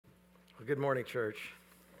Well, good morning, church.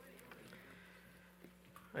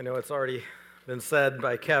 I know it's already been said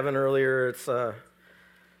by Kevin earlier. It's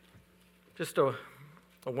just a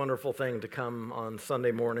wonderful thing to come on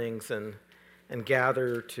Sunday mornings and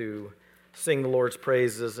gather to sing the Lord's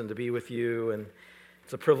praises and to be with you. And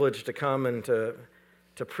it's a privilege to come and to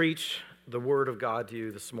preach the Word of God to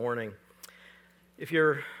you this morning. If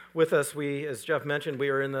you're with us, as Jeff mentioned, we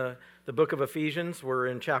are in the book of Ephesians. We're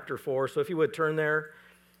in chapter 4. So if you would turn there.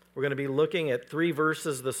 We're going to be looking at 3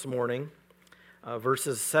 verses this morning,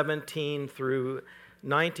 verses 17 through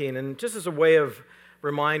 19. And just as a way of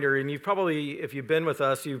reminder, and you've probably, if you've been with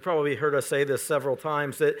us, you've probably heard us say this several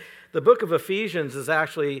times, that the book of Ephesians is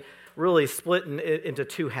actually really split into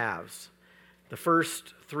 2 halves. The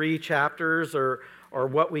first 3 chapters are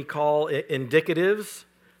what we call indicatives.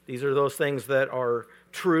 These are those things that are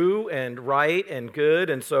true and right and good.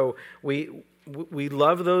 And so we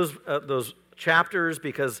love those chapters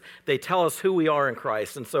because they tell us who we are in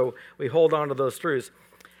Christ, and so we hold on to those truths.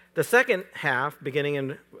 The second half, beginning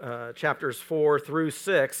in chapters 4 through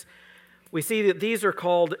 6, we see that these are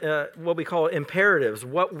called what we call imperatives,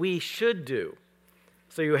 what we should do.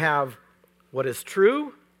 So you have what is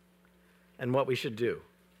true and what we should do.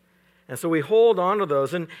 And so we hold on to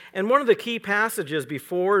those. And one of the key passages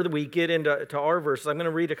before we get into our verses, I'm going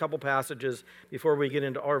to read a couple passages before we get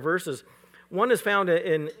into our verses. One is found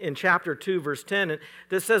in chapter 2, verse 10,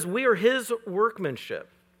 that says, we are his workmanship.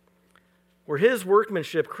 We're his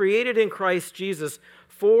workmanship, created in Christ Jesus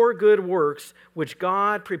for good works, which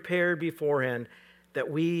God prepared beforehand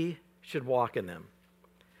that we should walk in them.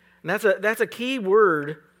 And that's a key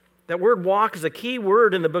word. That word walk is a key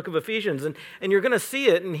word in the book of Ephesians. And you're going to see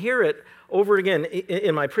it and hear it over again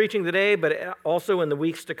in my preaching today, but also in the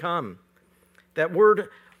weeks to come. That word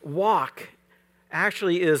walk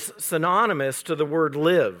actually is synonymous to the word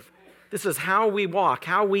live. This is how we walk,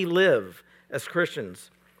 how we live as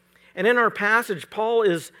Christians. And in our passage, Paul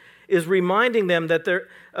is reminding them that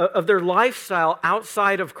of their lifestyle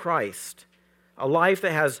outside of Christ, a life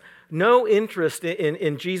that has no interest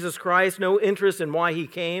in Jesus Christ, no interest in why he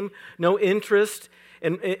came, no interest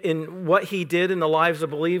in what he did in the lives of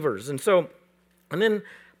believers. And then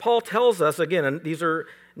Paul tells us, again, and these are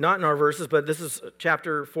not in our verses, but this is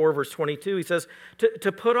chapter 4, verse 22. He says,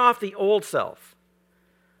 to put off the old self.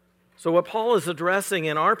 So what Paul is addressing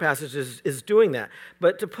in our passage is doing that.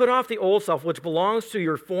 But to put off the old self, which belongs to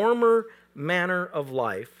your former manner of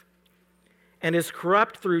life, and is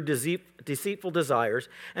corrupt through deceitful desires,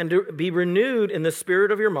 and to be renewed in the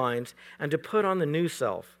spirit of your minds, and to put on the new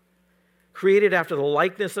self, created after the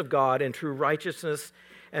likeness of God in true righteousness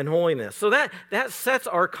and holiness. So that sets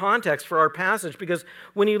our context for our passage, because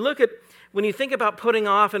when you think about putting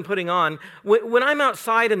off and putting on, when I'm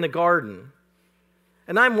outside in the garden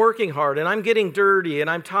and I'm working hard and I'm getting dirty and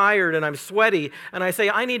I'm tired and I'm sweaty and I say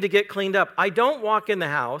I need to get cleaned up, I don't walk in the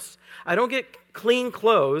house, I don't get clean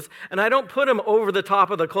clothes, and I don't put them over the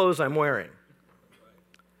top of the clothes I'm wearing.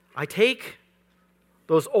 I take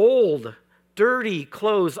those old, dirty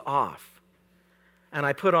clothes off and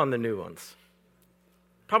I put on the new ones.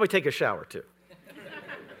 Probably take a shower too.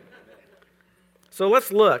 So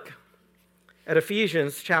let's look at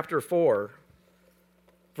Ephesians chapter 4,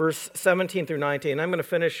 verse 17 through 19. I'm going to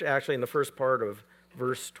finish actually in the first part of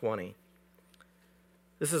verse 20.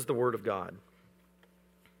 This is the word of God.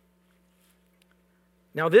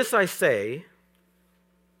 Now this I say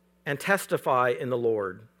and testify in the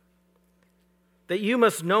Lord, that you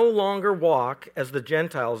must no longer walk as the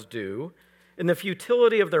Gentiles do in the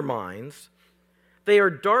futility of their minds. They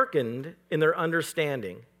are darkened in their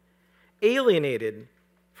understanding, alienated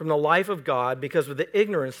from the life of God because of the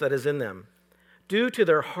ignorance that is in them, due to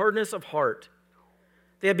their hardness of heart.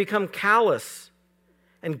 They have become callous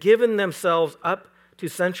and given themselves up to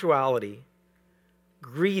sensuality,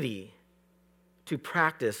 greedy to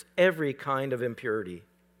practice every kind of impurity.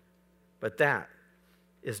 But that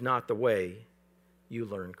is not the way you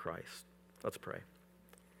learn Christ. Let's pray.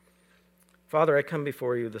 Father, I come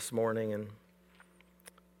before you this morning, and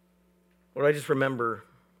Lord, I just remember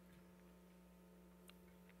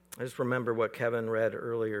what Kevin read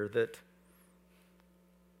earlier, that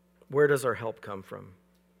where does our help come from?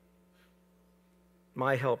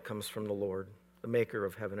 My help comes from the Lord, the maker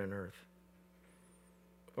of heaven and earth.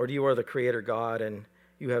 Lord, you are the creator God, and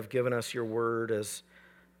you have given us your word as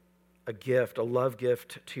a gift, a love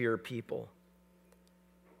gift to your people.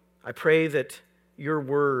 I pray that your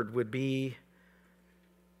word would be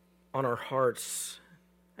on our hearts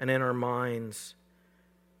and in our minds,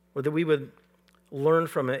 or that we would learn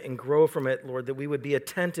from it and grow from it, Lord, that we would be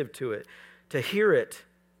attentive to it, to hear it,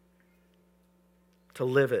 to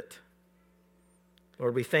live it.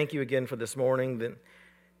 Lord, we thank you again for this morning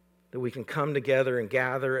that we can come together and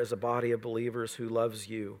gather as a body of believers who loves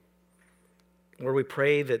you. Lord, we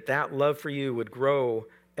pray that that love for you would grow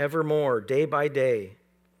ever more day by day.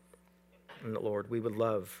 And that, Lord, we would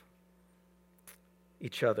love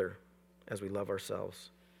each other as we love ourselves.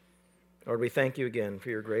 Lord, we thank you again for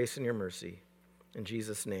your grace and your mercy. In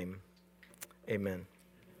Jesus' name, amen.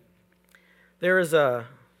 There is a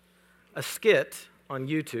skit on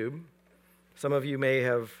YouTube. Some of you may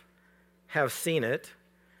have seen it.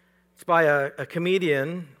 It's by a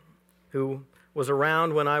comedian who was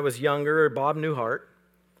around when I was younger, Bob Newhart.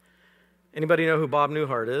 Anybody know who Bob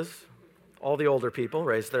Newhart is? All the older people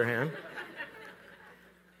raise their hand.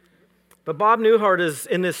 But Bob Newhart is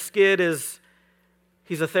in this skit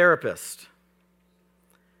he's a therapist.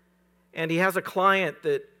 And he has a client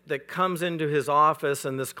that comes into his office,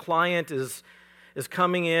 and this client is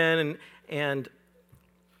coming in and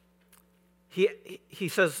he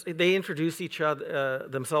says, they introduce each other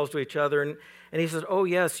themselves to each other, and he says, "Oh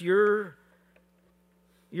yes, you're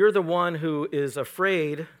the one who is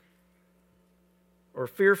afraid or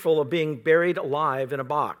fearful of being buried alive in a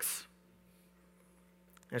box."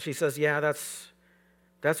 And she says, "Yeah, that's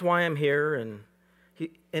why I'm here." And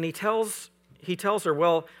he tells her,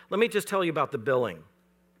 "Well, let me just tell you about the billing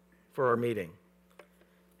for our meeting."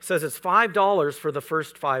 He says it's $5 for the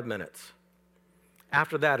first 5 minutes.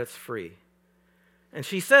 After that, it's free. And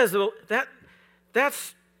she says, "Well,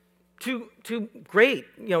 that's too great.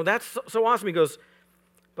 You know, that's so awesome." He goes,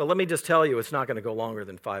 "But let me just tell you, it's not going to go longer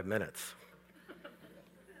than 5 minutes."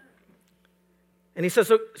 And he says,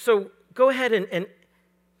 so go ahead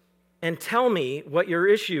and tell me what your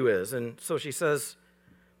issue is." And so she says,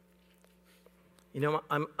 "You know,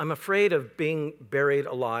 I'm afraid of being buried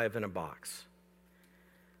alive in a box."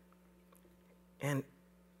 And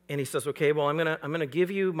he says, "Okay, well, I'm gonna give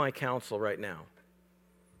you my counsel right now."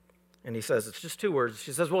 And he says, "It's just 2 words."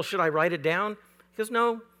 She says, "Well, should I write it down?" He goes,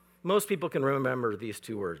 "No, most people can remember these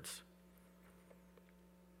 2 words."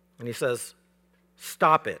 And he says,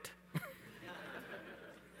 "Stop it."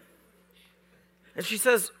 And she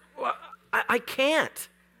says, "Well, I can't.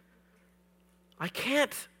 I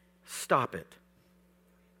can't stop it."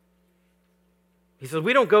 He says,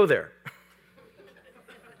 "We don't go there."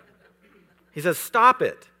 He says, "Stop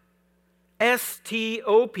it.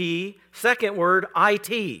 S-T-O-P, second word,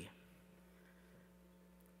 I-T.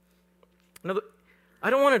 Now, I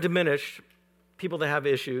don't want to diminish people that have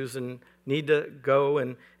issues and need to go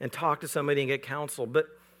and talk to somebody and get counsel, but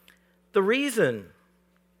the reason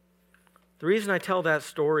I tell that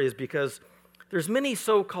story is because there's many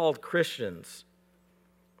so-called Christians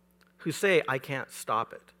who say, "I can't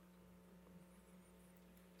stop it.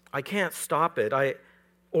 I can't stop it."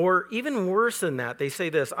 Or even worse than that, they say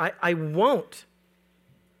this, I won't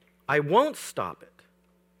stop it.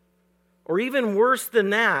 Or even worse than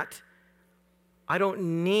that, I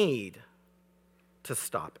don't need to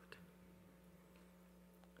stop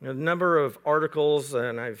it. A number of articles,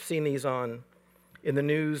 and I've seen these in the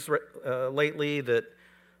news lately, that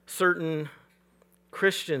certain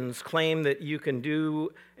Christians claim that you can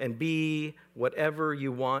do and be whatever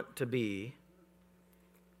you want to be.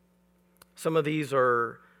 Some of these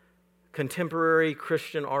are contemporary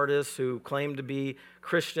Christian artists who claim to be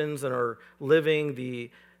Christians and are living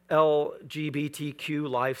the LGBTQ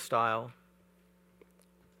lifestyle.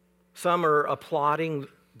 Some are applauding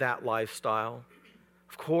that lifestyle.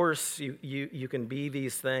 Of course, you can be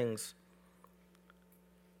these things.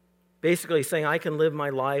 Basically saying, I can live my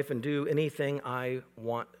life and do anything I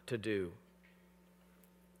want to do.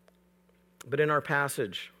 But in our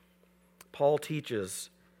passage, Paul teaches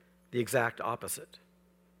the exact opposite.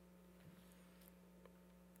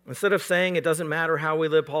 Instead of saying it doesn't matter how we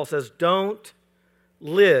live, Paul says, don't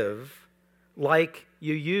live like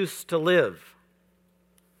you used to live.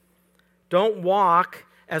 Don't walk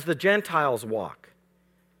as the Gentiles walk.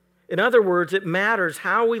 In other words, it matters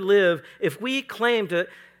how we live if we claim to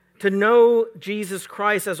know Jesus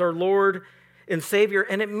Christ as our Lord and Savior,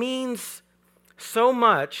 and it means so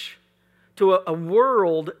much to a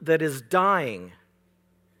world that is dying.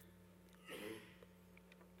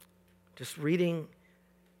 Just reading,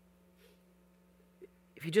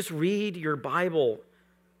 if you just read your Bible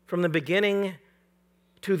from the beginning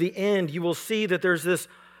to the end, you will see that there's this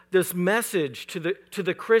message to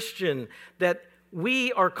the Christian that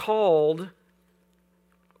we are called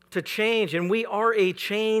to change, and we are a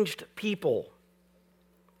changed people.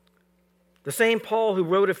 The same Paul who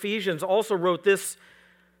wrote Ephesians also wrote this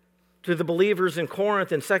to the believers in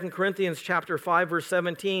Corinth in 2 Corinthians chapter 5, verse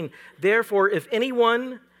 17. Therefore, if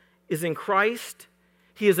anyone is in Christ,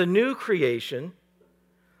 he is a new creation.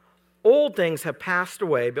 old things have passed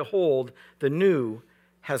away. Behold, the new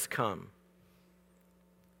has come.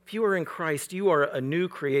 If you are in Christ, you are a new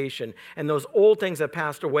creation, and those old things have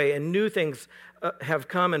passed away, and new things have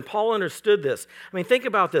come. And Paul understood this. I mean, think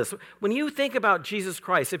about this. When you think about Jesus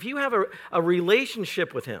Christ, if you have a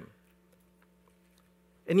relationship with him,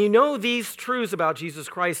 and you know these truths about Jesus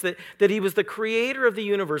Christ, that he was the creator of the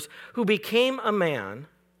universe, who became a man,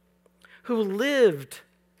 who lived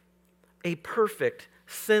a perfect,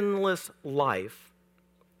 sinless life,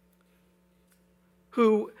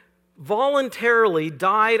 who voluntarily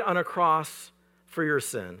died on a cross for your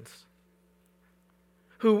sins,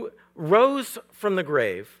 who rose from the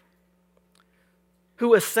grave,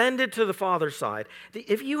 who ascended to the Father's side.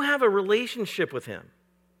 If you have a relationship with him,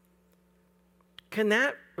 can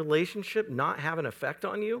that relationship not have an effect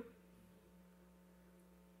on you?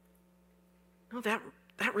 No, that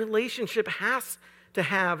relationship has to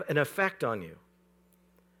have an effect on you.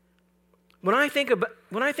 When I think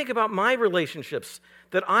about my relationships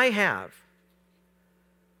that I have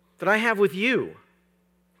with you,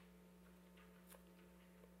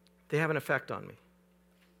 they have an effect on me.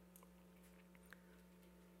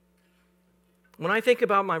 When I think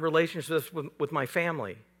about my relationships with my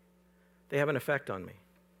family, they have an effect on me.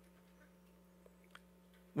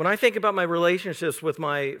 When I think about my relationships with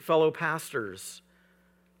my fellow pastors,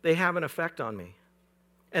 they have an effect on me.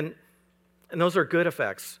 And those are good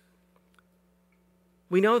effects.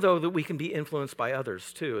 We know, though, that we can be influenced by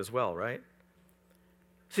others, too, as well, right?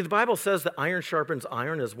 See, the Bible says that iron sharpens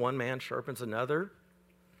iron as one man sharpens another.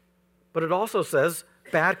 But it also says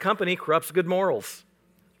bad company corrupts good morals.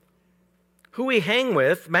 Who we hang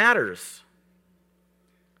with matters.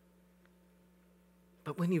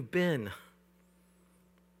 But when you've been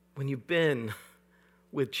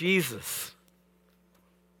with Jesus,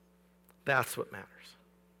 that's what matters.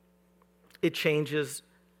 It changes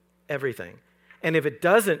everything. And if it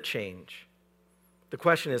doesn't change, the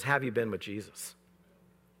question is, have you been with Jesus?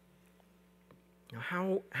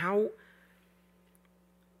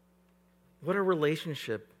 What a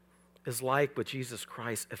relationship is like with Jesus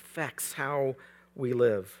Christ affects how we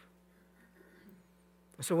live.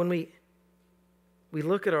 So when we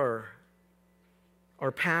look at our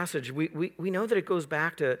passage, we know that it goes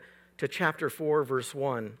back to chapter 4, verse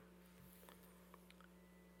 1,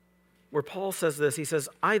 where Paul says this. He says,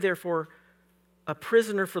 I therefore, a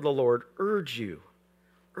prisoner for the Lord, urge you.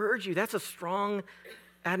 That's a strong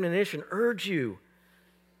admonition. Urge you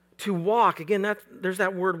to walk. Again, there's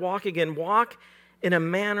that word walk again. Walk in a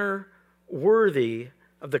manner worthy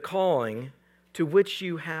of the calling to which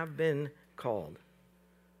you have been called.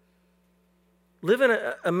 Live in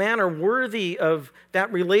a manner worthy of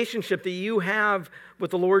that relationship that you have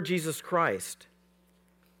with the Lord Jesus Christ.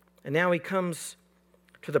 And now he comes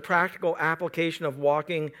to the practical application of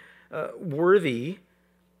walking worthy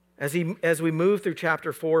as we move through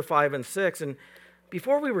chapter 4, 5, and 6. And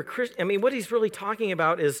before we were Christians, what he's really talking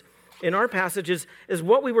about is, in our passages, is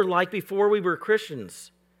what we were like before we were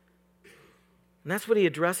Christians. And that's what he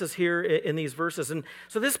addresses here in these verses. And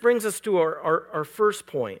so this brings us to our first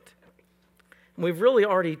point. And we've really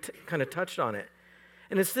already kind of touched on it.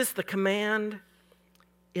 And it's this, the command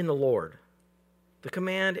in the Lord. The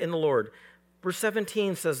command in the Lord. Verse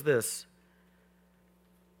 17 says this,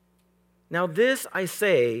 now this I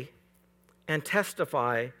say and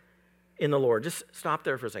testify in the Lord. Just stop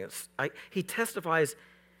there for a second. He testifies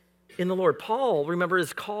in the Lord. Paul, remember,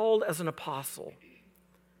 is called as an apostle.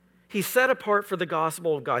 He's set apart for the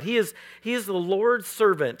gospel of God. He is the Lord's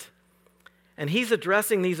servant. And he's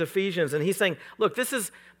addressing these Ephesians, and he's saying, look, this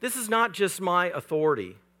is not just my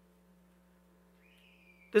authority.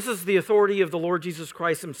 This is the authority of the Lord Jesus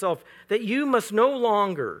Christ himself, that you must no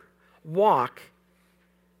longer walk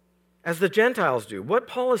as the Gentiles do. What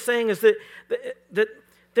Paul is saying is that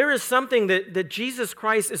there is something that Jesus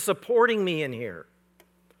Christ is supporting me in here.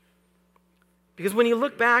 Because when you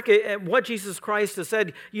look back at what Jesus Christ has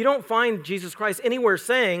said, you don't find Jesus Christ anywhere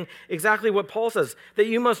saying exactly what Paul says, that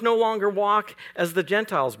you must no longer walk as the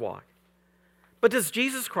Gentiles walk. But does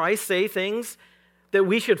Jesus Christ say things that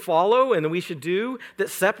we should follow and that we should do that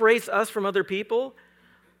separates us from other people?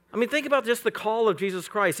 Think about just the call of Jesus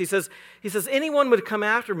Christ. He says, anyone would come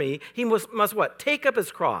after me, he must what? Take up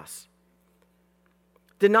his cross,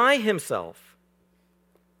 deny himself,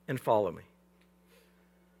 and follow me.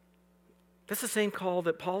 That's the same call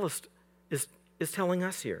that Paul is telling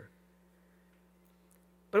us here.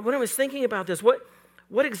 But when I was thinking about this,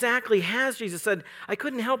 what exactly has Jesus said? I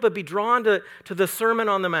couldn't help but be drawn to the Sermon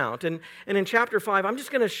on the Mount. And in chapter 5, I'm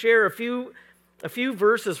just going to share a few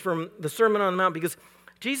verses from the Sermon on the Mount, because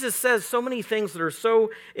Jesus says so many things that are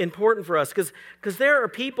so important for us because there are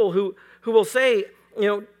people who will say,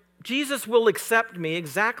 Jesus will accept me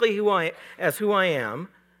exactly who I am,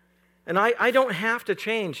 and I don't have to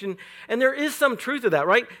change. And there is some truth to that,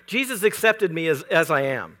 right? Jesus accepted me as I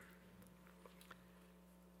am.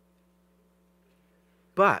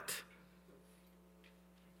 But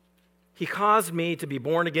he caused me to be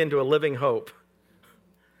born again to a living hope.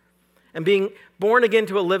 And being born again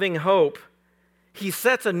to a living hope, he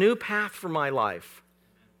sets a new path for my life.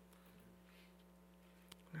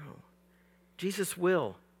 No, Jesus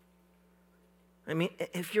will. I mean,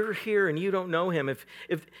 if you're here and you don't know him,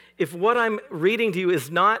 if what I'm reading to you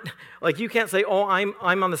is not, like you can't say, oh,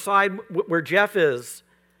 I'm on the side where Jeff is,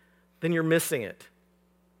 then you're missing it.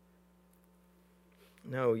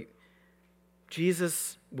 No,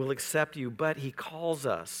 Jesus will accept you, but he calls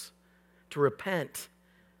us to repent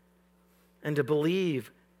and to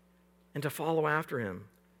believe and to follow after him.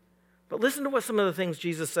 But listen to what some of the things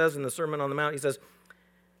Jesus says in the Sermon on the Mount. He says,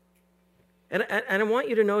 and I want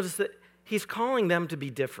you to notice that he's calling them to be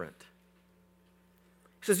different.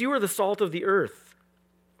 He says, you are the salt of the earth.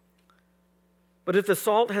 But if the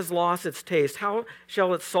salt has lost its taste, how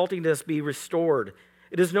shall its saltiness be restored?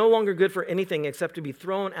 It is no longer good for anything except to be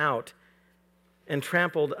thrown out and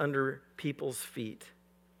trampled under people's feet.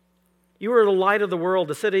 You are the light of the world.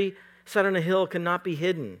 The city set on a hill cannot be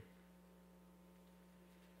hidden.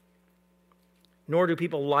 Nor do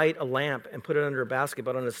people light a lamp and put it under a basket,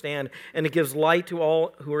 but on a stand, and it gives light to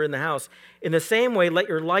all who are in the house. In the same way, let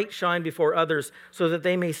your light shine before others, so that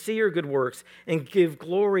they may see your good works and give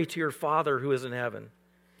glory to your Father who is in heaven.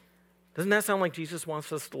 Doesn't that sound like Jesus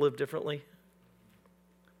wants us to live differently?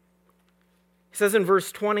 He says in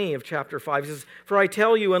verse 20 of chapter 5, he says, for I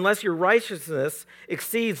tell you, unless your righteousness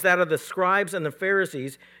exceeds that of the scribes and the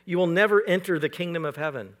Pharisees, you will never enter the kingdom of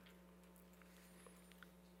heaven.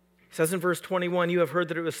 He says in verse 21, you have heard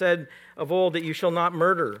that it was said of old that you shall not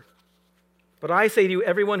murder. But I say to you,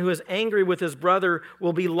 everyone who is angry with his brother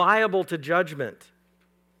will be liable to judgment.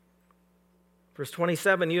 Verse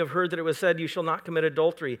 27, you have heard that it was said, you shall not commit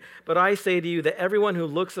adultery. But I say to you that everyone who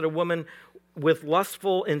looks at a woman with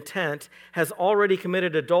lustful intent has already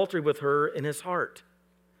committed adultery with her in his heart.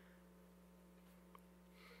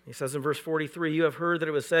 He says in verse 43, you have heard that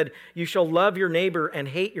it was said, you shall love your neighbor and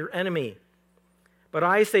hate your enemy. But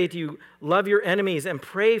I say to you, love your enemies and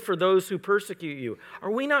pray for those who persecute you.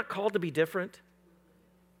 Are we not called to be different?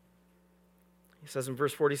 He says in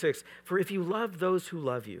verse 46, for if you love those who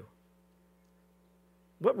love you,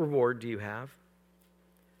 what reward do you have?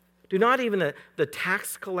 Do not even the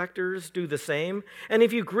tax collectors do the same? And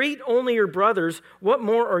if you greet only your brothers, what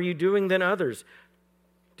more are you doing than others?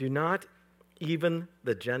 Do not even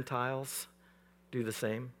the Gentiles do the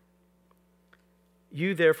same?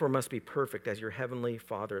 You therefore must be perfect as your heavenly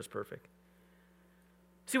Father is perfect.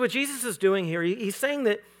 See what Jesus is doing here, he's saying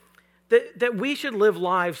that we should live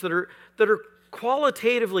lives that are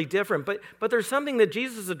qualitatively different, but there's something that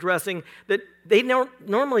Jesus is addressing that they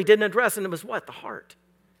normally didn't address, and it was what? The heart.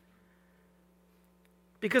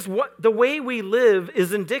 Because the way we live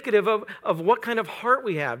is indicative of what kind of heart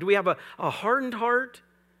we have. Do we have a hardened heart?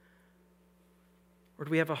 Or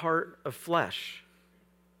do we have a heart of flesh?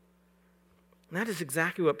 And that is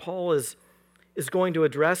exactly what Paul is going to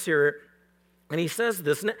address here. And he says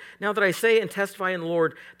this, now that I say and testify in the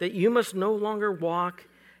Lord that you must no longer walk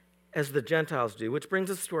as the Gentiles do, which brings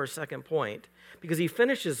us to our second point, because he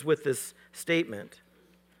finishes with this statement,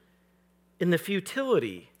 in the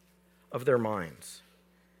futility of their minds.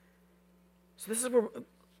 So this is where,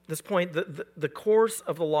 this point, the course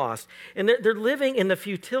of the lost. And they're living in the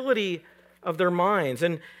futility of their minds.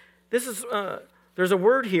 And this is, there's a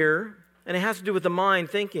word here, and it has to do with the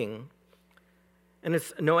mind thinking, and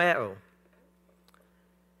it's noeo.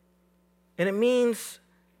 And it means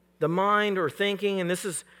the mind or thinking, and this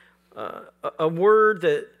is a word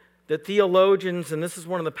that theologians, and this is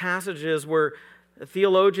one of the passages where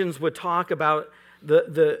theologians would talk about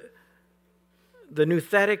the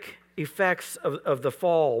nouthetic effects of the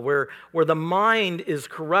fall, where the mind is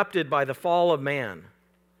corrupted by the fall of man.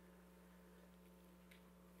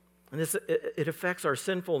 And it affects our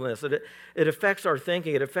sinfulness. It affects our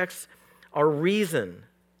thinking. It affects our reason.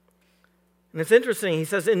 And it's interesting. He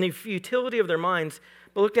says, in the futility of their minds,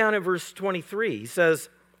 but look down at verse 23. He says,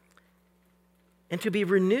 and to be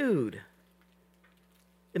renewed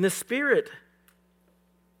in the spirit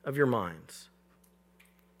of your minds.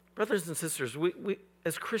 Brothers and sisters, we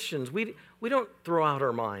as Christians, we don't throw out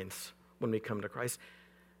our minds when we come to Christ.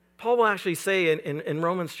 Paul will actually say in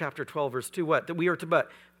Romans chapter 12, verse 2, what? That we are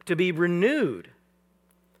to be renewed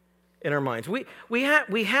in our minds. We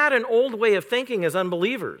had an old way of thinking as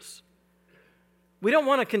unbelievers. We don't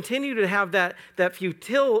want to continue to have that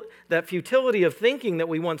futility of thinking that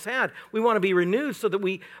we once had. We want to be renewed so that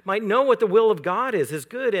we might know what the will of God is, his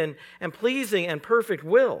good and pleasing and perfect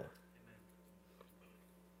will.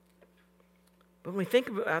 But when we think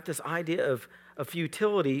about this idea of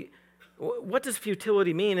futility, what does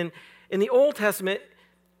futility mean? And in the Old Testament,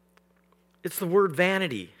 it's the word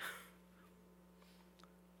vanity.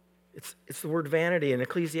 It's the word vanity in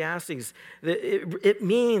Ecclesiastes. It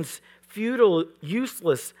means futile,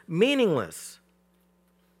 useless, meaningless.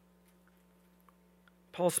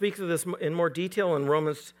 Paul speaks of this in more detail in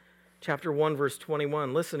Romans chapter 1, verse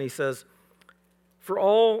 21. Listen, he says, "For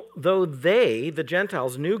although they, the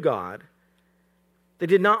Gentiles, knew God, they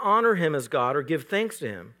did not honor him as God or give thanks to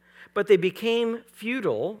him, but they became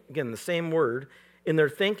futile," again, the same word, "in their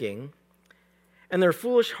thinking, and their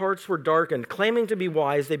foolish hearts were darkened. Claiming to be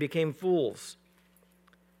wise, they became fools."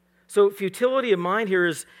 So futility of mind here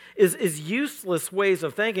is useless ways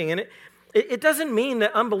of thinking. And it doesn't mean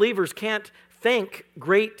that unbelievers can't think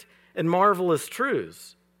great and marvelous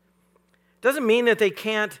truths. It doesn't mean that they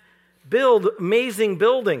can't build amazing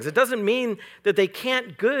buildings. It doesn't mean that they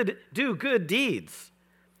can't do good deeds.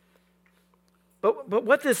 But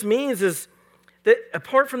what this means is that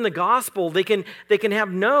apart from the gospel, they can have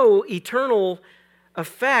no eternal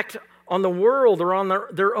effect on the world or on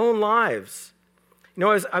their own lives. You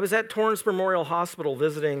know, I was at Torrance Memorial Hospital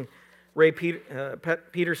visiting Ray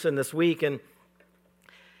Peterson this week, and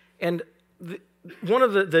one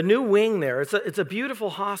of the new wing there, it's a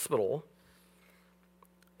beautiful hospital,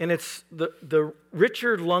 and it's the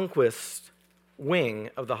Richard Lundquist wing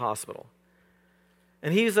of the hospital.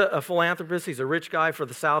 And he's a philanthropist. He's a rich guy for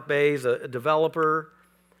the South Bay. He's a developer.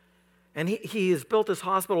 And he has built this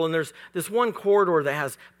hospital, and there's this one corridor that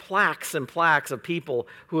has plaques and plaques of people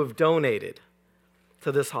who have donated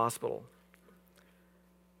to this hospital.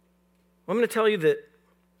 I'm going to tell you that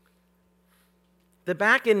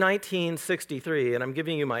back in 1963, and I'm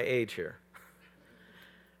giving you my age here.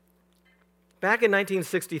 Back in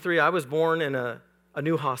 1963, I was born in a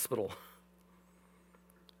new hospital.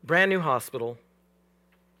 Brand new hospital.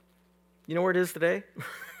 You know where it is today?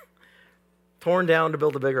 Torn down to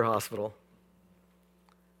build a bigger hospital.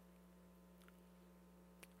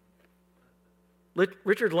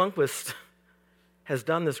 Richard Lundquist has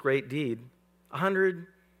done this great deed. 100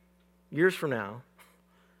 years from now,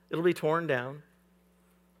 it'll be torn down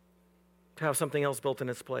to have something else built in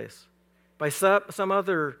its place by some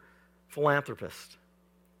other philanthropist.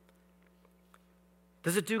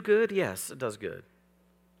 Does it do good? Yes, it does good.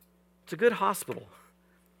 It's a good hospital,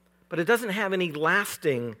 but it doesn't have any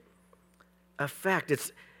lasting effect.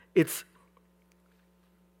 It's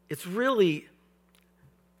really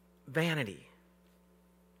vanity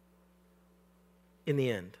in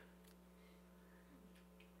the end.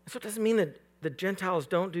 So it doesn't mean that the Gentiles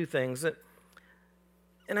don't do things.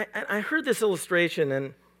 And I heard this illustration,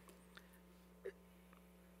 and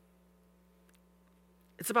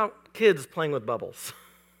it's about kids playing with bubbles.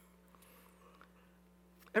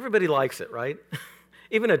 Everybody likes it, right?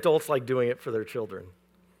 Even adults like doing it for their children.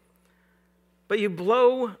 But you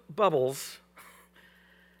blow bubbles,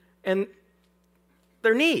 and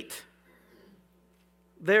they're neat.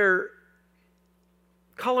 They're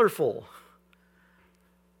colorful.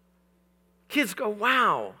 Kids go,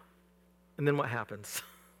 wow. And then what happens?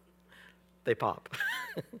 They pop.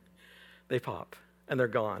 They pop, and they're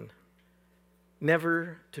gone.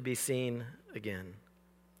 Never to be seen again.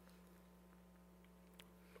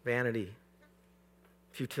 Vanity,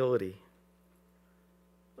 futility.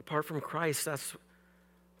 Apart from Christ,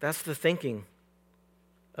 that's the thinking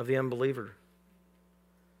of the unbeliever.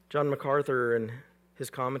 John MacArthur, in his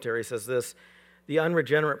commentary, says this: the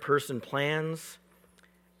unregenerate person plans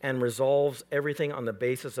and resolves everything on the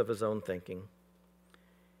basis of his own thinking.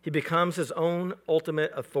 He becomes his own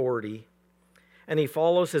ultimate authority, and he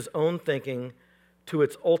follows his own thinking to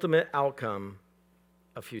its ultimate outcome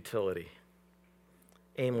of futility,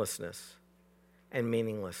 aimlessness, and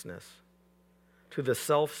meaninglessness, to the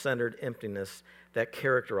self-centered emptiness that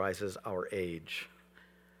characterizes our age.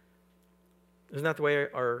 Isn't that the way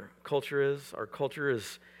our culture is? Our culture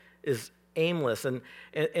is aimless, and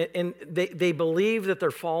they believe that they're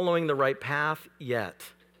following the right path, yet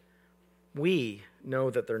we know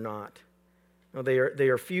that they're not. No, they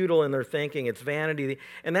are futile in their thinking. It's vanity,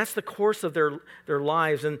 and that's the course of their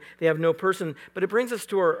lives, and they have no person. But it brings us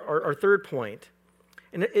to our third point,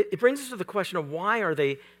 and it brings us to the question of why are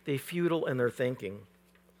they futile in their thinking?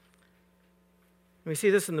 We see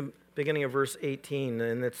this in the beginning of verse 18,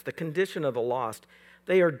 and it's the condition of the lost.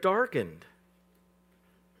 They are darkened.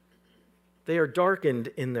 They are darkened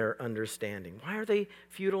in their understanding. Why are they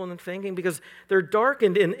futile in thinking? Because they're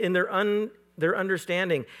darkened in their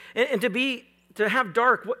understanding. And to have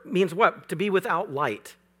dark means what? To be without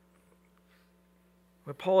light.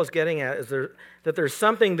 What Paul is getting at is that there's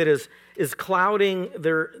something that is clouding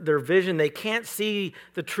their vision. They can't see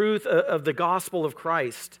the truth of the gospel of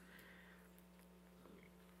Christ.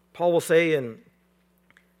 Paul will say in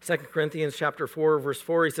 2 Corinthians chapter 4, verse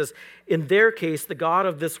 4, he says, in their case, the God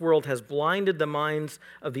of this world has blinded the minds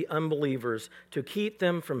of the unbelievers to keep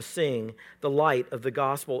them from seeing the light of the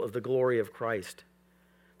gospel of the glory of Christ.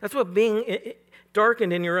 That's what being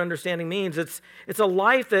darkened in your understanding means. It's a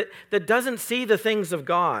life that doesn't see the things of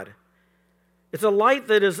God. It's a light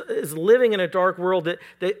that is living in a dark world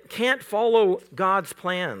that can't follow God's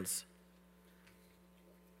plans.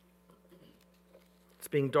 It's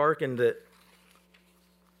being darkened that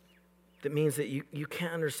means that you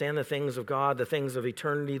can't understand the things of God, the things of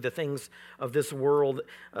eternity, the things of this world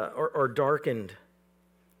are darkened.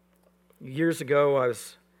 Years ago, I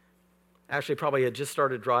was probably had just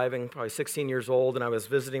started driving, probably 16 years old, and I was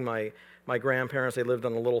visiting my grandparents. They lived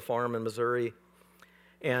on a little farm in Missouri.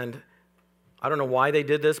 And I don't know why they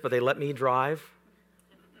did this, but they let me drive.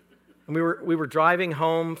 And we were driving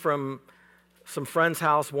home from some friend's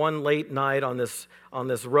house one late night on this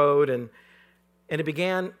road, and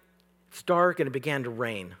it's dark and it began to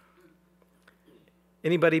rain.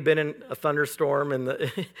 Anybody been in a thunderstorm in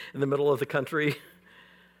the middle of the country?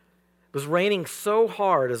 It was raining so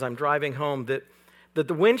hard as I'm driving home that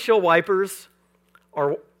the windshield wipers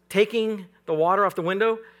are taking the water off the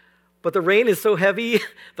window, but the rain is so heavy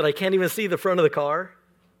that I can't even see the front of the car.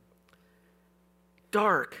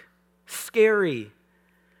 Dark, scary.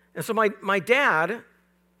 And so my dad,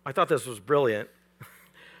 I thought this was brilliant.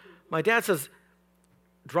 My dad says,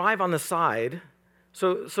 drive on the side.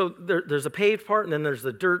 So there's a paved part and then there's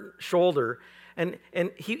the dirt shoulder. And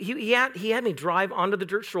he had me drive onto the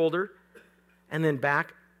dirt shoulder and then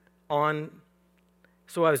back on.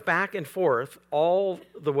 So I was back and forth all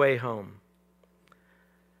the way home.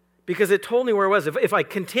 Because it told me where I was. If I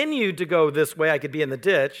continued to go this way, I could be in the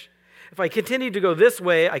ditch. If I continued to go this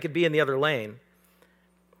way, I could be in the other lane.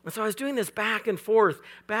 And so I was doing this back and forth,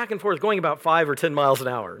 going about 5 or 10 miles an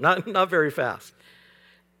hour. Not very fast.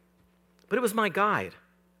 But it was my guide.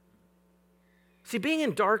 See, being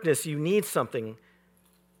in darkness, you need something.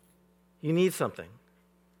 You need something.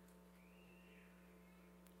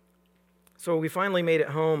 So we finally made it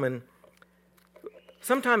home, and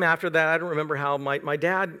sometime after that, I don't remember how, my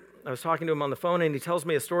dad, I was talking to him on the phone, and he tells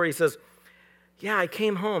me a story. He says, yeah, I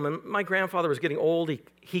came home, and my grandfather was getting old.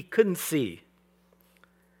 He couldn't see.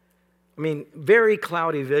 I mean, very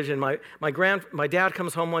cloudy vision. My dad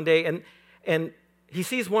comes home one day, and he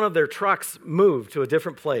sees one of their trucks move to a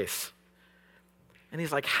different place. And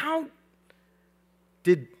he's like, how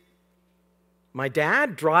did my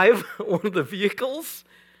dad drive one of the vehicles?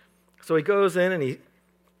 So he goes in and he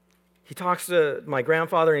talks to my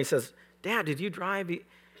grandfather and he says, Dad, did you drive?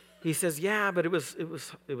 He says, yeah, but it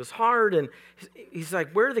was hard. And he's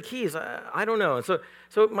like, where are the keys? I don't know. And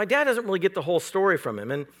so my dad doesn't really get the whole story from him.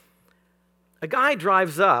 And a guy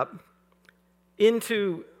drives up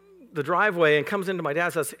into the driveway and comes into my dad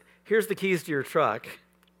and says, here's the keys to your truck.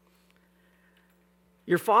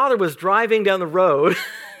 Your father was driving down the road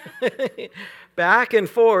back and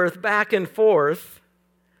forth.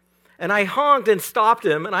 And I honked and stopped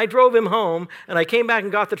him, and I drove him home, and I came back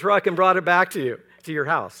and got the truck and brought it back to your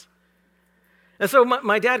house. And so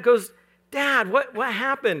my dad goes, Dad, what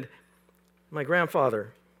happened? My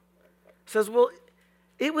grandfather says, well,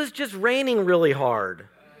 it was just raining really hard.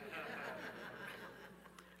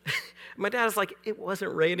 My dad's like, it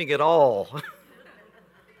wasn't raining at all.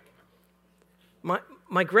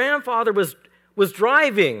 My grandfather was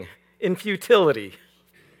driving in futility.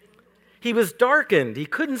 He was darkened. He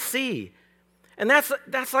couldn't see. And that's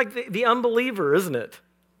like the unbeliever, isn't it?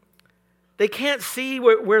 They can't see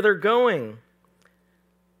where they're going.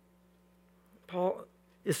 Paul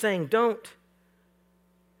is saying, don't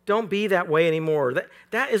be that way anymore.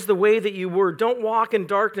 That is the way that you were. Don't walk in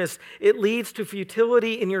darkness. It leads to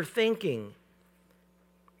futility in your thinking.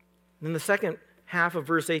 In the second half of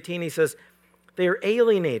verse 18, he says, they are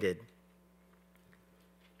alienated.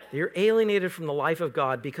 They are alienated from the life of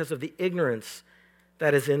God because of the ignorance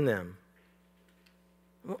that is in them.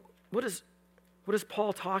 What is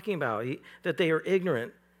Paul talking about? That they are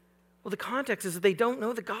ignorant? Well, the context is that they don't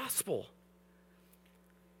know the gospel.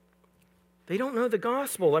 They don't know the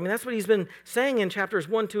gospel. I mean, that's what he's been saying in chapters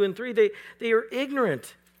 1, 2, and 3. They are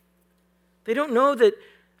ignorant. They don't know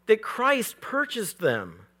that Christ purchased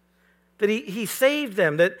them, that he saved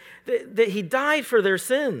them, that he died for their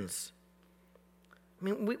sins. I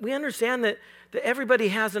mean, we understand that everybody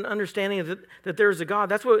has an understanding that there's a God.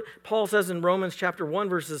 That's what Paul says in Romans chapter 1,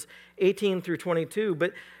 verses 18 through 22.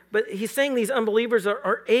 But he's saying these unbelievers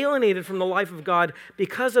are alienated from the life of God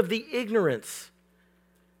because of the ignorance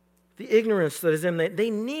that is in them. They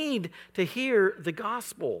need to hear the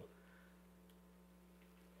gospel.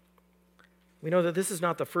 We know that this is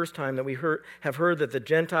not the first time that we have heard that the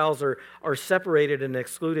Gentiles are separated and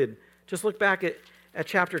excluded. Just look back at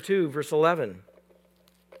chapter 2, verse 11.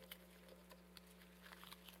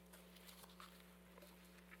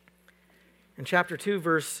 In chapter 2,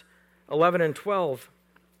 verse 11 and 12,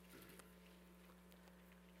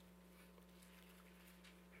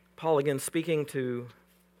 Paul again speaking to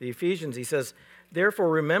the Ephesians, he says, "Therefore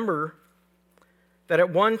remember that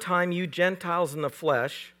at one time you Gentiles in the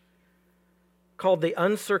flesh, called the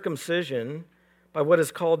uncircumcision by what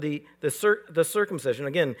is called the circumcision."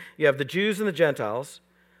 Again, you have the Jews and the Gentiles.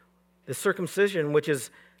 The circumcision, which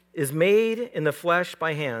is made in the flesh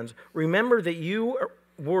by hands. Remember that you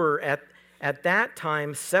were at that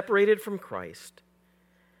time separated from Christ,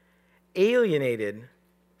 alienated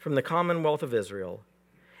from the commonwealth of Israel,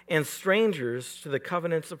 and strangers to the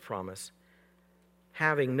covenants of promise,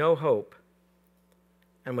 having no hope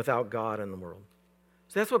and without God in the world.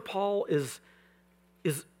 So that's what Paul is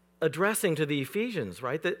addressing to the Ephesians,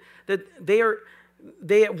 right? That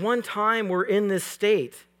they at one time were in this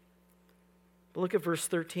state. But look at verse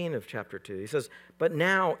 13 of chapter 2. He says, "But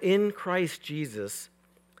now in Christ Jesus,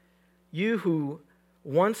 you who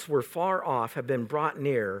once were far off have been brought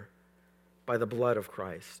near by the blood of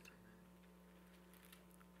Christ."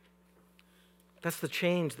 That's the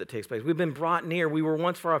change that takes place. We've been brought near. We were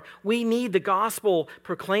once far off. We need the gospel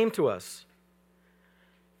proclaimed to us.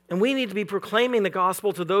 And we need to be proclaiming the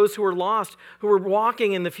gospel to those who are lost, who are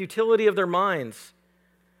walking in the futility of their minds,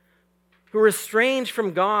 who are estranged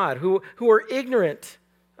from God, who are ignorant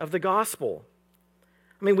of the gospel.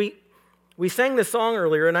 I mean, we sang this song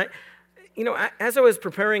earlier, and as I was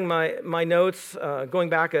preparing my notes, going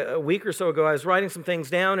back a week or so ago, I was writing some things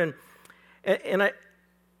down, and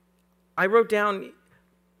I wrote down,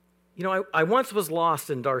 I once was lost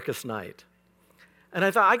in darkest night. And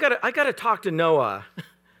I thought, I got to talk to Noah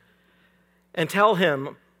and tell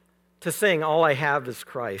him to sing "All I Have Is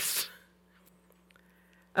Christ."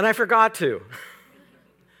 And I forgot to.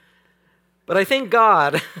 But I thank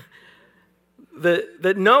God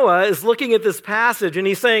that Noah is looking at this passage and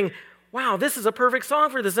he's saying, wow, this is a perfect song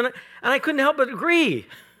for this. And I couldn't help but agree.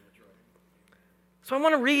 So I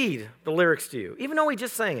want to read the lyrics to you, even though we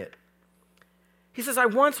just sang it. He says, "I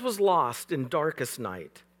once was lost in darkest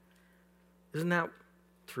night." Isn't that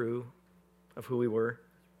true of who we were?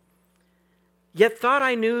 "Yet thought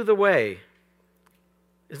I knew the way."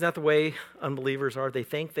 Isn't that the way unbelievers are? They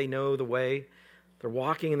think they know the way. They're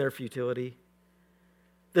walking in their futility.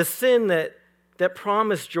 "The sin that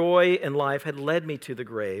promised joy and life had led me to the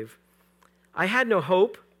grave. I had no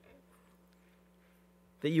hope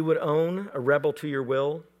that you would own a rebel to your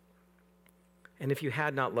will. And if you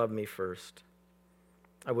had not loved me first,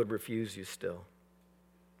 I would refuse you still.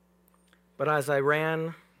 But as I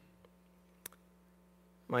ran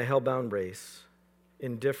my hell-bound race,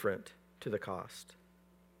 indifferent to the cost,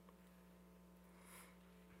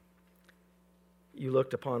 you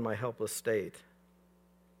looked upon my helpless state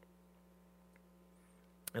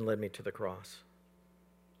and led me to the cross.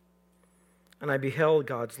 And I beheld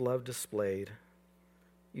God's love displayed.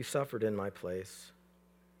 You suffered in my place.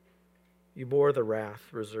 You bore the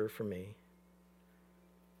wrath reserved for me.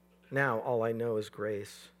 Now all I know is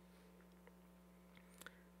grace.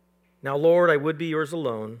 Now, Lord, I would be yours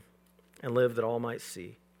alone and live that all might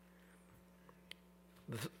see.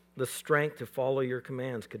 The strength to follow your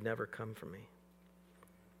commands could never come from me.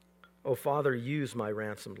 Oh, Father, use my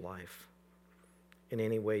ransomed life in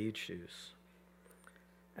any way you choose,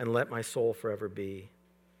 and let my soul forever be.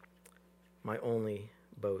 My only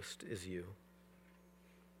boast is you.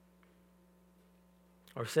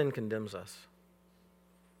 Our sin condemns us.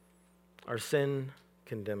 Our sin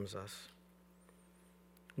condemns us.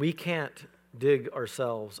 We can't dig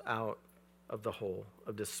ourselves out of the hole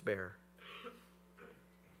of despair.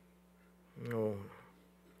 No,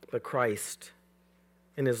 but Christ,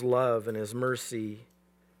 in his love and his mercy,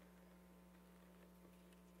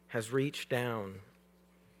 has reached down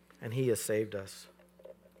and he has saved us.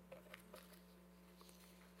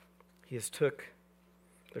 He has took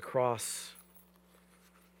the cross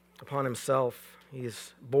upon himself. He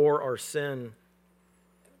has bore our sin.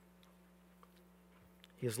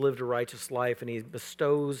 He has lived a righteous life, and he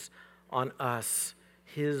bestows on us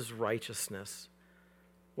his righteousness.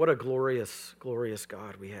 What a glorious, glorious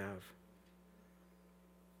God we have.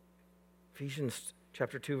 Ephesians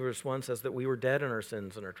Chapter 2, verse 1 says that we were dead in our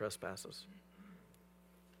sins and our trespasses.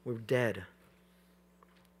 We were dead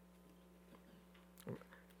in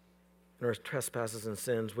our trespasses and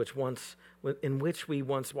sins, in which we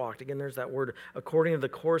once walked. Again, there's that word, according to the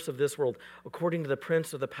course of this world, according to the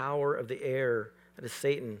prince of the power of the air, that is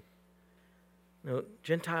Satan.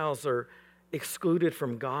 Gentiles are excluded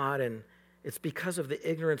from God, and it's because of the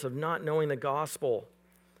ignorance of not knowing the gospel.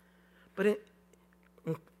 But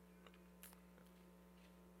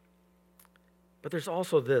there's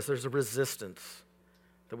also there's a resistance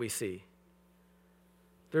that we see.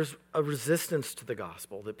 There's a resistance to the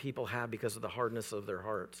gospel that people have because of the hardness of their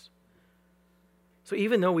hearts. So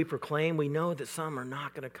even though we proclaim, we know that some are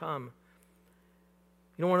not going to come.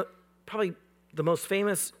 Probably the most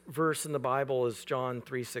famous verse in the Bible is John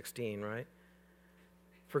 3:16, right?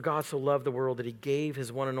 For God so loved the world that he gave his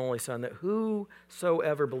one and only Son, that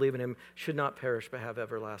whosoever believe in him should not perish but have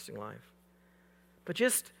everlasting life. But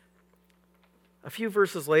just a few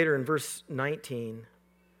verses later, in verse 19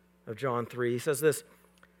 of John 3, he says this,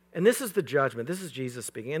 and this is the judgment. This is Jesus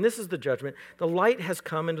speaking. And this is the judgment. The light has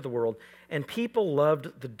come into the world, and people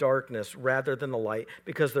loved the darkness rather than the light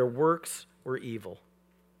because their works were evil.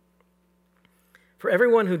 For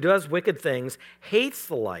everyone who does wicked things hates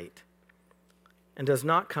the light and does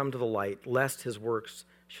not come to the light, lest his works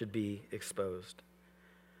should be exposed.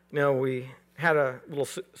 We had a little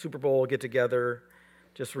Super Bowl get-together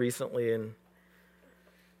just recently, and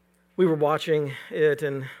we were watching it,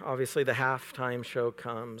 and obviously the halftime show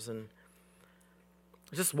comes, and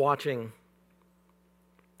just watching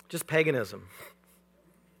just paganism.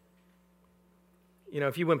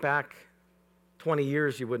 If you went back 20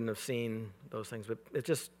 years, you wouldn't have seen those things, but it's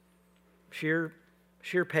just sheer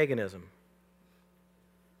paganism.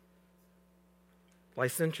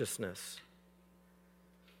 Licentiousness.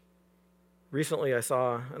 Recently, I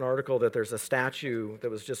saw an article that there's a statue that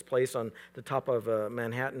was just placed on the top of a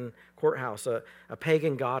Manhattan courthouse, a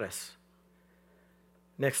pagan goddess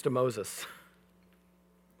next to Moses.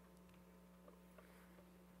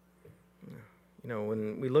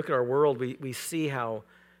 When we look at our world, we see how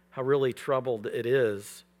really troubled it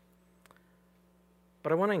is.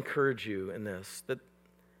 But I want to encourage you in this, that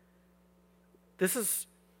this is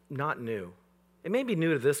not new. It may be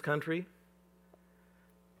new to this country,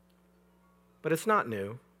 but it's not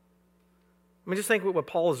new. Just think what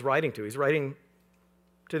Paul is writing to. He's writing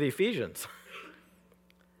to the Ephesians.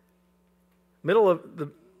 Middle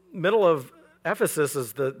of Ephesus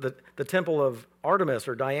is the temple of Artemis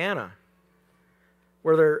or Diana,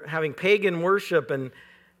 where they're having pagan worship and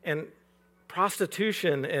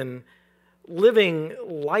prostitution and living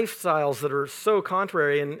lifestyles that are so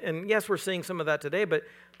contrary. And yes, we're seeing some of that today, but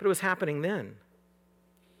it was happening then.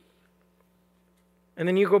 And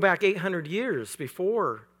then you go back 800 years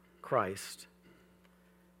before Christ.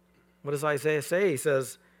 What does Isaiah say? He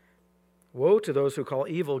says, woe to those who call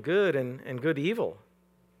evil good and good evil,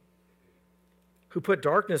 who put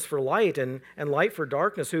darkness for light and light for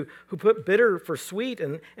darkness, who put bitter for sweet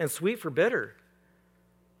and sweet for bitter.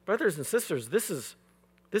 Brothers and sisters, this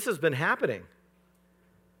has been happening.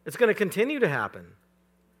 It's going to continue to happen.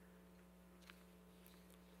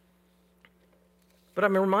 But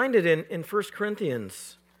I'm reminded in 1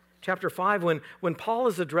 Corinthians chapter 5 when Paul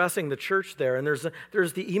is addressing the church there, and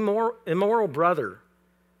there's the immoral brother.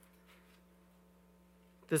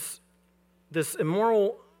 This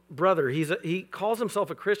immoral brother, he calls himself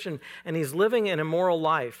a Christian, and he's living an immoral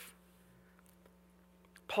life.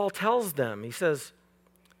 Paul tells them, he says,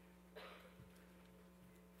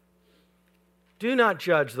 do not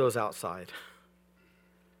judge those outside.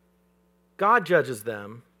 God judges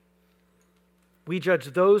them. We judge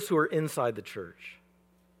those who are inside the church.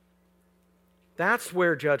 That's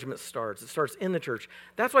where judgment starts. It starts in the church.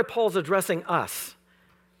 That's why Paul's addressing us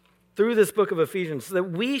through this book of Ephesians, so that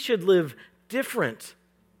we should live different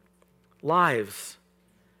lives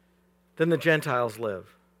than the Gentiles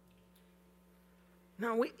live.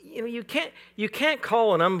 No, you can't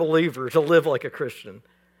call an unbeliever to live like a Christian.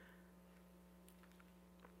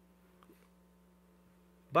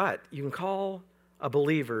 But you can call a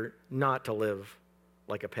believer not to live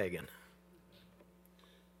like a pagan.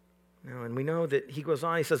 And we know that he goes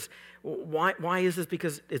on, he says, why is this?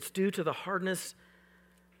 Because it's due to the hardness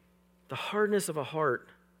of a heart.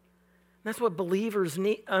 And that's what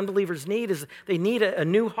unbelievers need, is they need a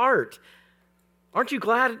new heart. Aren't you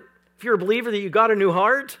glad, if you're a believer, that you got a new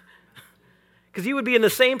heart? Because you would be in the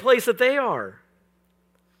same place that they are.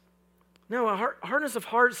 No, hardness of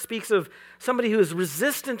heart speaks of somebody who is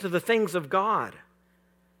resistant to the things of God.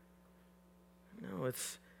 No,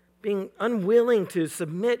 it's being unwilling to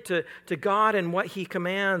submit to God and what he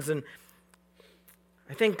commands. And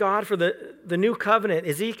I thank God for the new covenant.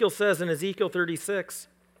 Ezekiel says in Ezekiel 36,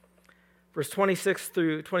 verse 26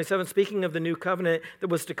 through 27, speaking of the new covenant that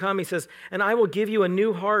was to come, he says, "And I will give you a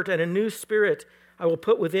new heart and a new spirit I will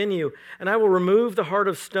put within you, and I will remove the heart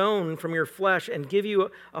of stone from your flesh and give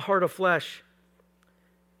you a heart of flesh."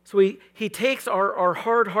 So he takes our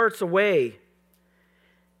hard hearts away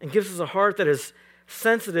and gives us a heart that is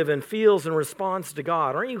sensitive and feels and responds to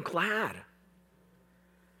God. Aren't you glad?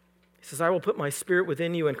 He says, "I will put my spirit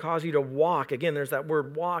within you and cause you to walk." Again, there's that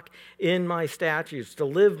word walk in my statutes, to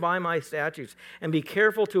live by my statutes, and be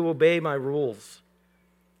careful to obey my rules.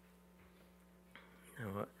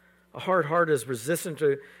 A hard heart is resistant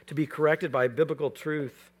to be corrected by biblical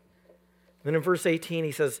truth. Then in verse 18,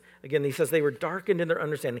 he says, they were darkened in their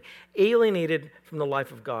understanding, alienated from the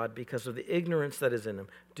life of God because of the ignorance that is in them,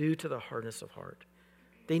 due to the hardness of heart.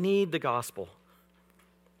 They need the gospel.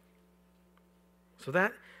 So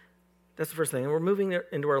that's the first thing. And we're moving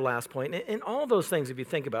into our last point. And all those things, if you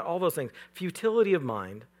think about all those things, futility of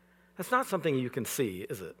mind, that's not something you can see,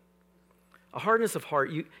 is it? A hardness of heart,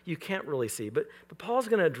 you can't really see. But Paul's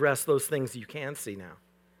going to address those things you can see now.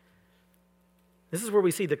 This is where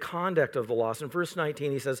we see the conduct of the lost. In verse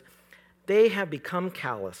 19, he says, "They have become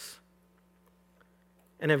callous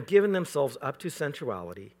and have given themselves up to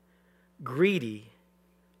sensuality, greedy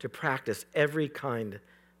to practice every kind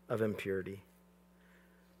of impurity."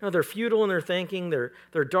 No, they're futile in their thinking.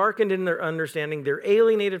 They're darkened in their understanding. They're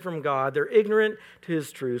alienated from God. They're ignorant to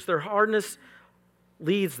his truths. Their hardness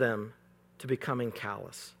leads them to becoming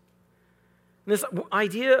callous. And this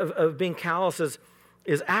idea of being callous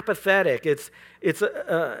is apathetic. It's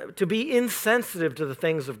to be insensitive to the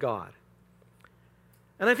things of God.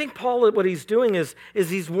 And I think Paul, what he's doing is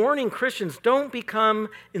he's warning Christians, don't become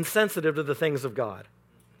insensitive to the things of God.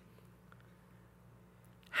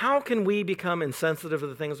 How can we become insensitive to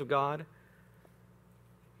the things of God?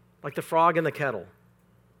 Like the frog in the kettle.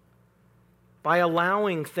 By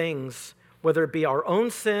allowing things, whether it be our own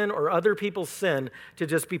sin or other people's sin, to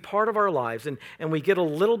just be part of our lives. And we get a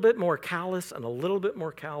little bit more callous and a little bit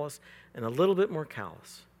more callous and a little bit more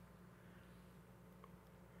callous.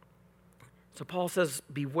 So Paul says,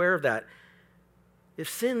 beware of that. If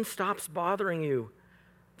sin stops bothering you,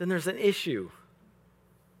 then there's an issue.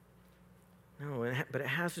 No, but it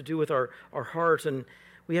has to do with our hearts, and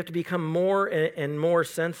we have to become more and more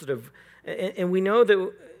sensitive. And we know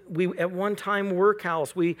that we at one time were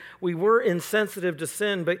callous. We were insensitive to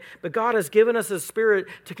sin, but God has given us His Spirit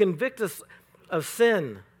to convict us of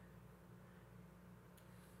sin.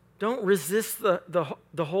 Don't resist the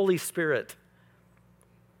Holy Spirit.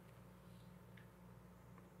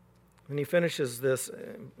 And he finishes this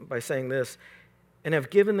by saying this, "And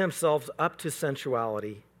have given themselves up to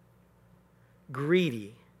sensuality,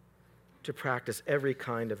 greedy to practice every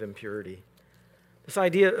kind of impurity." This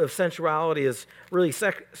idea of sensuality is really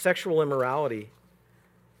sexual immorality.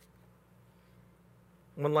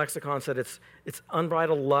 One lexicon said it's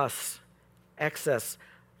unbridled lust, excess,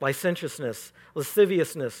 licentiousness,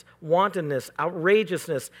 lasciviousness, wantonness,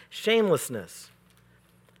 outrageousness, shamelessness.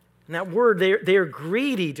 And that word, they are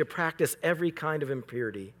greedy to practice every kind of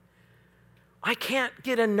impurity. I can't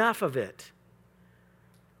get enough of it.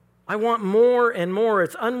 I want more and more.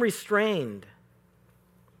 It's unrestrained.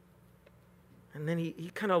 And then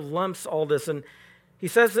he kind of lumps all this. And he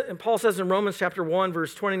says, and Paul says in Romans chapter 1,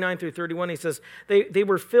 verse 29 through 31, he says, they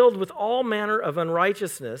were filled with all manner of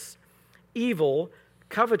unrighteousness, evil,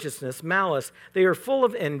 covetousness, malice. They are full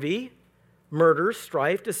of envy, murder,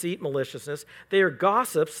 strife, deceit, maliciousness. They are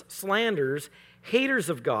gossips, slanderers, haters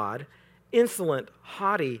of God, insolent,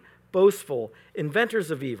 haughty, boastful,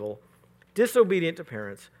 inventors of evil, disobedient to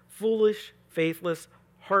parents, foolish, faithless,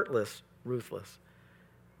 heartless, ruthless.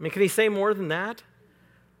 I mean, can he say more than that?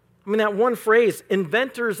 I mean, that one phrase,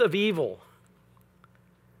 inventors of evil.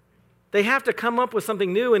 They have to come up with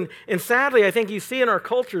something new. And sadly, I think you see in our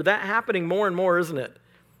culture that happening more and more, isn't it?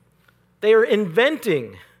 They are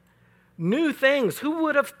inventing new things. Who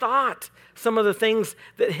would have thought some of the things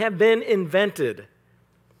that have been invented?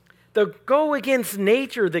 That go against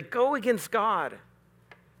nature, that go against God.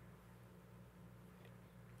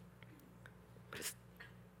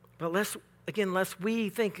 But lest we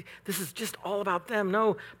think this is just all about them.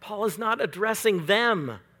 No, Paul is not addressing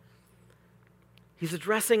them. He's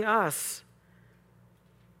addressing us.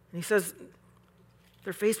 And he says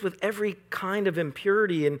they're faced with every kind of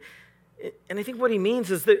impurity. And I think what he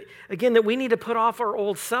means is that, again, that we need to put off our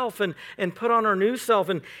old self and put on our new self.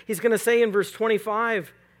 And he's going to say in verse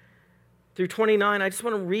 25 through 29, I just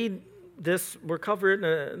want to read this. We'll cover it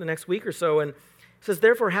in the next week or so. And it says,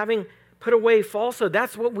 therefore, having put away falsehood,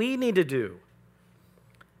 that's what we need to do.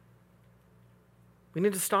 We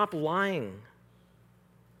need to stop lying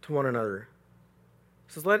to one another.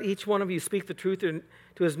 He says, let each one of you speak the truth to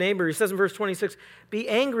his neighbor. He says in verse 26, be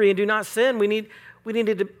angry and do not sin. We need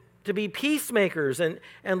to be peacemakers and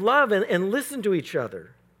love and listen to each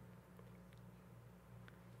other.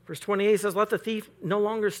 Verse 28 says, let the thief no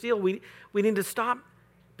longer steal. We need to stop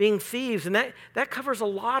being thieves. And that covers a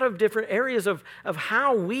lot of different areas of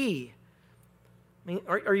how we,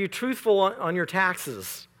 are you truthful on your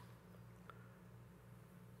taxes?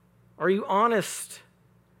 Are you honest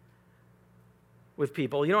with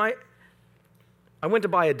people? You know, I went to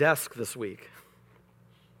buy a desk this week.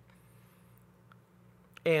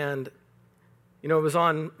 And, you know, it was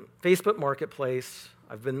on Facebook Marketplace.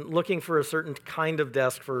 I've been looking for a certain kind of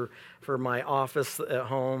desk for my office at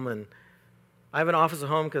home. And I have an office at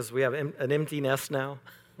home because we have an empty nest now.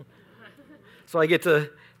 So I get to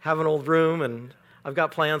have an old room, and I've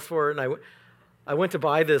got plans for it. And I went to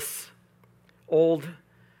buy this old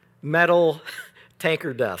metal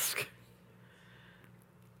tanker desk.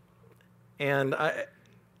 And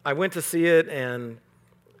I went to see it, and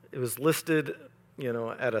it was listed, you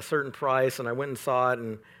know, at a certain price, and I went and saw it,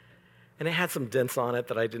 and it had some dents on it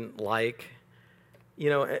that I didn't like, you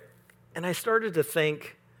know, and I started to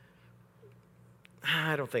think,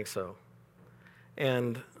 I don't think so.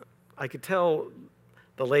 And I could tell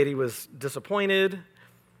the lady was disappointed,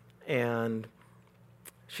 and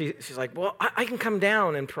she's like, well, I can come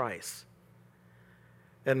down in price.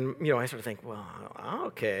 And, you know, I sort of think, well,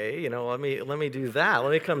 okay, you know, let me do that.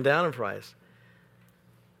 Let me come down in price.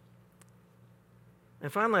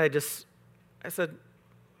 And finally, I said,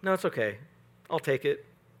 no, it's okay. I'll take it,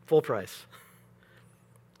 full price.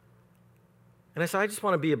 And I said, I just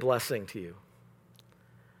want to be a blessing to you.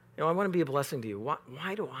 You know, I want to be a blessing to you.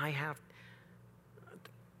 Why do I have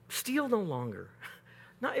steal no longer?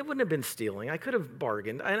 No, it wouldn't have been stealing. I could have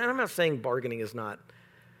bargained. And I'm not saying bargaining is not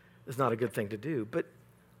a good thing to do, but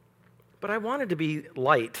I wanted to be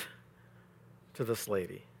light to this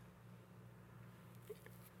lady.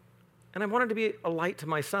 And I wanted to be a light to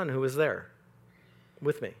my son who was there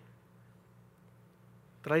with me.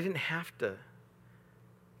 That I didn't have to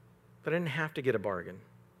get a bargain.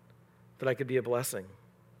 That I could be a blessing.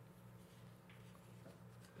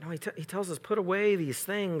 No, he tells us, put away these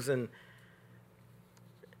things. And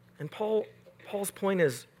Paul's point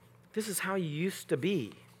is, this is how you used to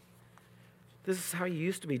be. This is how you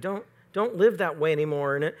used to be. Don't live that way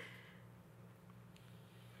anymore.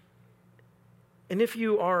 And if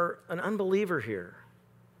you are an unbeliever here,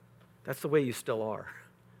 that's the way you still are.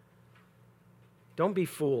 Don't be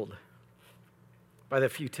fooled by the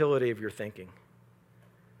futility of your thinking.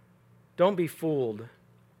 Don't be fooled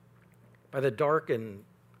by the darkened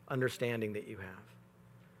understanding that you have.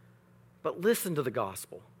 But listen to the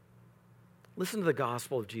gospel. Listen to the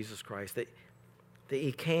gospel of Jesus Christ, that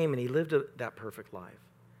he came and he lived that perfect life.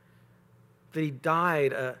 That he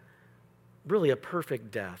died really a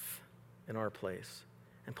perfect death in our place.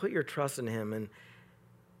 And put your trust in him and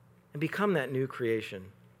become that new creation.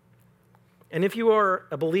 And if you are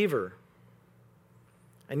a believer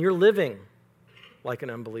and you're living like an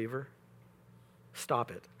unbeliever,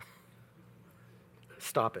 stop it.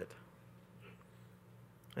 Stop it.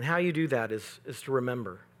 And how you do that is to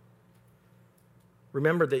remember.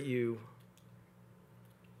 Remember that you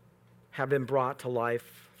have been brought to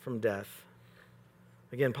life from death.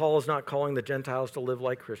 Again, Paul is not calling the Gentiles to live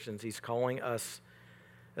like Christians. He's calling us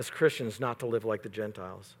as Christians not to live like the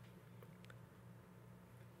Gentiles.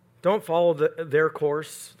 Don't follow their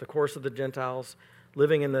course, the course of the Gentiles,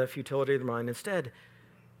 living in the futility of their mind. Instead,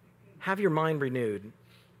 have your mind renewed.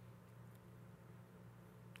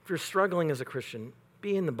 If you're struggling as a Christian,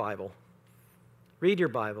 be in the Bible. Read your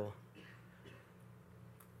Bible.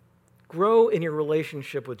 Grow in your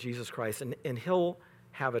relationship with Jesus Christ, and he'll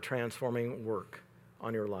have a transforming work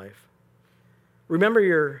on your life. Remember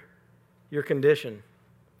your condition.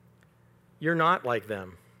 You're not like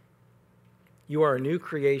them. You are a new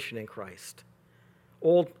creation in Christ.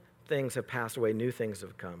 Old things have passed away, new things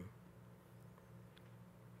have come.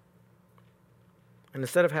 And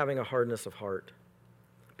instead of having a hardness of heart,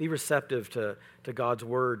 be receptive to God's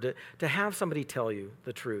word, to have somebody tell you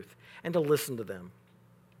the truth, and to listen to them.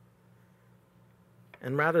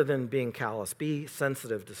 And rather than being callous, be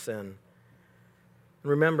sensitive to sin. And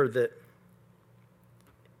remember that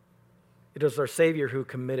it is our Savior who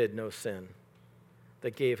committed no sin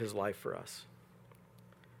that gave his life for us.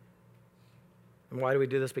 And why do we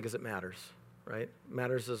do this? Because it matters, right? It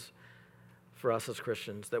matters for us as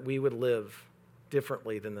Christians that we would live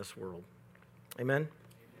differently than this world. Amen?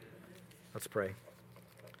 Let's pray.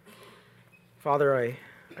 Father,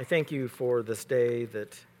 I thank you for this day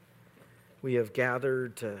that we have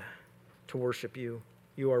gathered to worship you.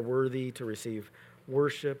 You are worthy to receive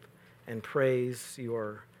worship and praise. You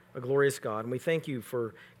are a glorious God. And we thank you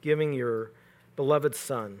for giving your beloved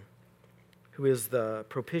Son, who is the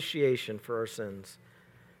propitiation for our sins,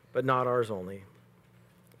 but not ours only,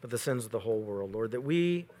 but the sins of the whole world, Lord, that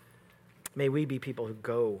may we be people who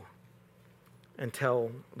go and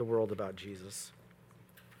tell the world about Jesus.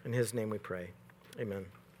 In his name we pray. Amen.